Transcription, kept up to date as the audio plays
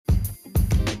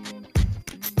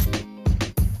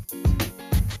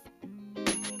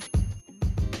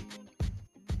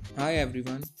Hi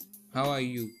everyone, how are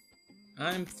you?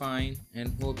 I'm fine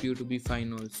and hope you to be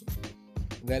fine also.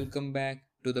 Welcome back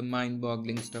to the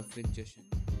mind-boggling stuff with Jashan.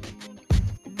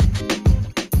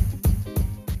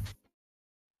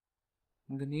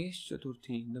 Ganesh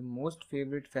Chaturthi, the most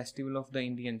favorite festival of the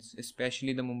Indians,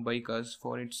 especially the Mumbaikas,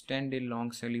 for its 10-day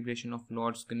long celebration of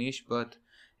Lord Ganesh's birth,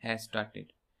 has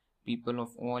started. People of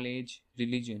all age,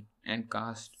 religion, and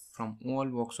caste from all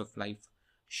walks of life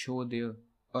show their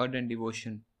ardent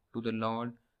devotion to the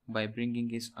Lord by bringing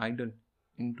his idol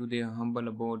into their humble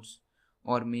abodes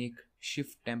or make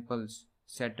shift temples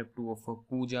set up to offer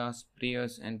pujas,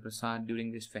 prayers, and prasad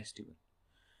during this festival.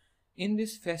 In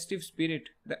this festive spirit,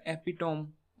 the epitome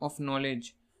of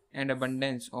knowledge and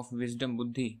abundance of wisdom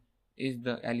buddhi is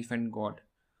the elephant god.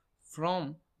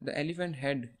 From the elephant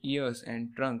head, ears,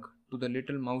 and trunk to the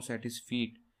little mouse at his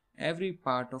feet, every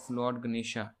part of Lord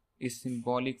Ganesha is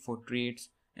symbolic for traits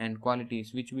and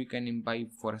qualities which we can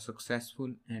imbibe for a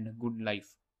successful and a good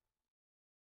life.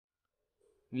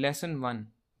 Lesson 1.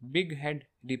 Big head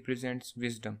represents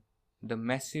wisdom. The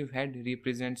massive head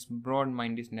represents broad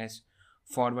mindedness,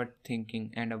 forward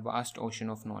thinking, and a vast ocean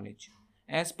of knowledge.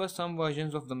 As per some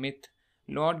versions of the myth,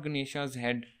 Lord Ganesha's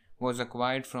head was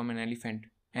acquired from an elephant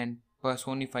and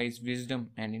personifies wisdom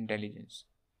and intelligence.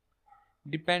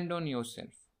 Depend on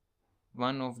yourself.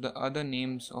 One of the other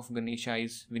names of Ganesha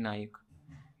is Vinayak.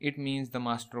 It means the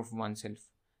master of oneself.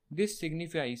 This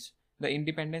signifies the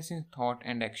independence in thought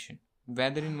and action.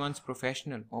 Whether in one's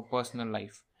professional or personal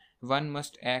life, one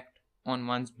must act on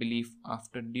one's belief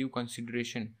after due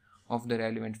consideration of the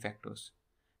relevant factors.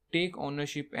 Take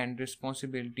ownership and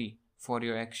responsibility for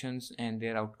your actions and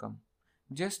their outcome.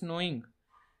 Just knowing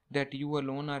that you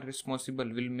alone are responsible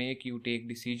will make you take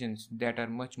decisions that are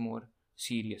much more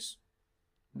serious.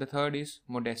 The third is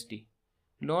modesty.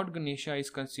 Lord Ganesha is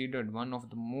considered one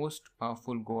of the most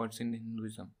powerful gods in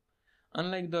Hinduism.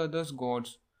 Unlike the other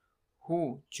gods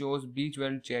who chose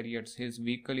bejeweled chariots, his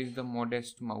vehicle is the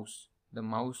modest mouse. The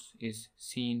mouse is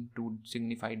seen to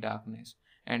signify darkness,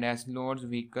 and as Lord's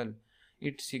vehicle,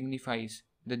 it signifies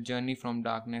the journey from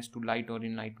darkness to light or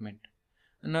enlightenment.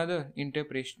 Another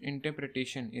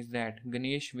interpretation is that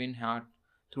Ganesh win heart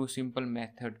through simple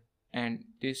method, and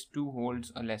this too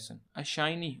holds a lesson. A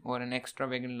shiny or an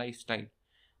extravagant lifestyle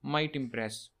might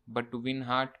impress, but to win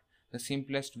heart, the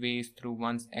simplest way is through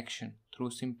one's action,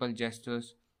 through simple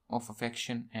gestures of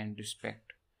affection and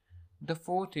respect. The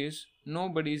fourth is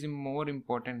nobody is more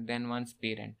important than one's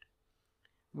parent.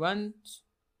 Once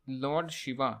Lord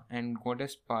Shiva and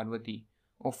Goddess Parvati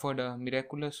offered a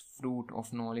miraculous fruit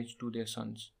of knowledge to their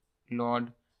sons,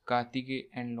 Lord Kartikeya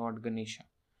and Lord Ganesha.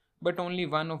 But only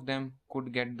one of them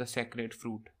could get the sacred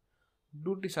fruit.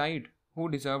 To decide who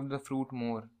deserved the fruit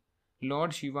more,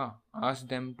 Lord Shiva asked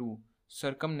them to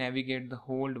circumnavigate the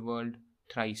whole world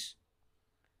thrice,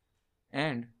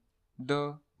 and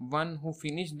the one who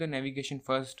finished the navigation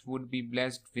first would be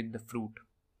blessed with the fruit.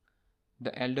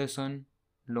 The elder son,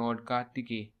 Lord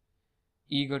Kartikeya,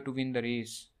 eager to win the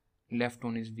race, left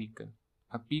on his vehicle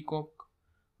a peacock,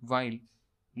 while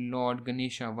Lord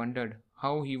Ganesha wondered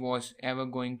how he was ever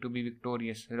going to be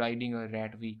victorious riding a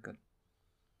rat vehicle.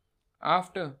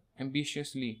 After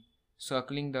ambitiously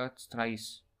circling the earth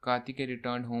thrice, Kartikeya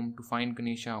returned home to find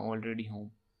Ganesha already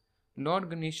home. Lord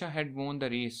Ganesha had won the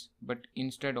race, but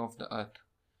instead of the earth,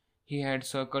 he had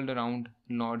circled around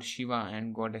Lord Shiva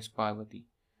and Goddess Parvati,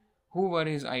 who were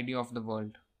his idea of the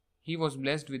world. He was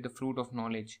blessed with the fruit of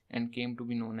knowledge and came to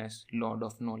be known as Lord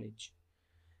of Knowledge.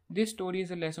 This story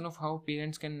is a lesson of how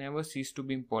parents can never cease to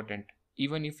be important,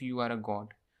 even if you are a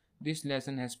god. This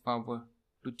lesson has power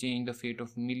to change the fate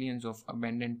of millions of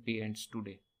abandoned parents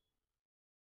today.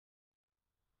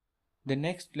 The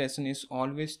next lesson is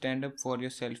always stand up for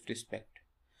your self respect.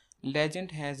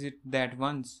 Legend has it that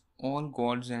once all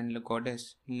gods and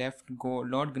goddess left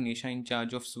Lord Ganesha in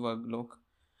charge of Swarglok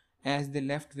as they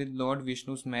left with Lord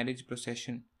Vishnu's marriage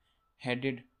procession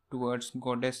headed towards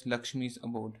Goddess Lakshmi's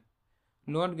abode.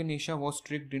 Lord Ganesha was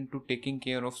tricked into taking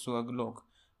care of Swarglok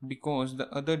because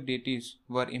the other deities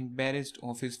were embarrassed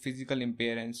of his physical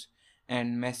appearance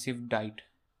and massive diet.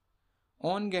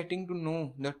 On getting to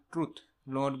know the truth,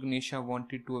 Lord Ganesha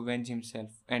wanted to avenge himself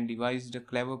and devised a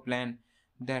clever plan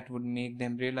that would make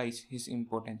them realize his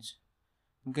importance.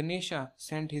 Ganesha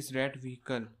sent his rat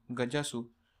vehicle, Gajasu,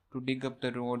 to dig up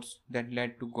the roads that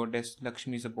led to Goddess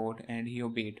Lakshmi's abode, and he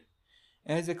obeyed.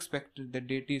 As expected, the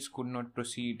deities could not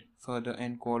proceed further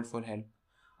and called for help.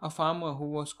 A farmer who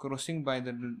was crossing by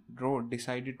the road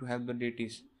decided to help the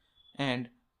deities and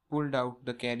pulled out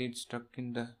the carriage stuck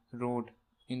in the road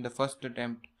in the first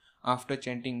attempt after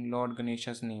chanting Lord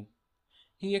Ganesha's name.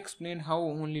 He explained how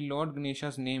only Lord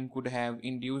Ganesha's name could have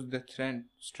induced the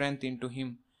strength into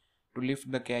him to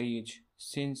lift the carriage,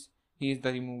 since he is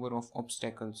the remover of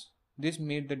obstacles. This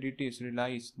made the deities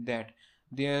realize that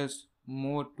there's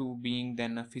more to being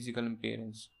than a physical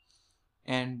appearance,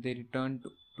 and they returned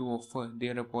to offer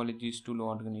their apologies to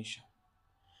Lord Ganesha.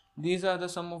 These are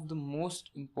some of the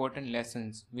most important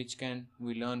lessons which can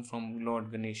we learn from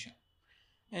Lord Ganesha,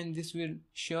 and this will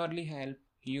surely help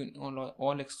you in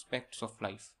all aspects of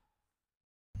life.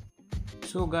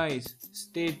 So, guys,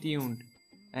 stay tuned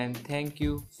and thank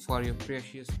you for your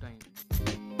precious time.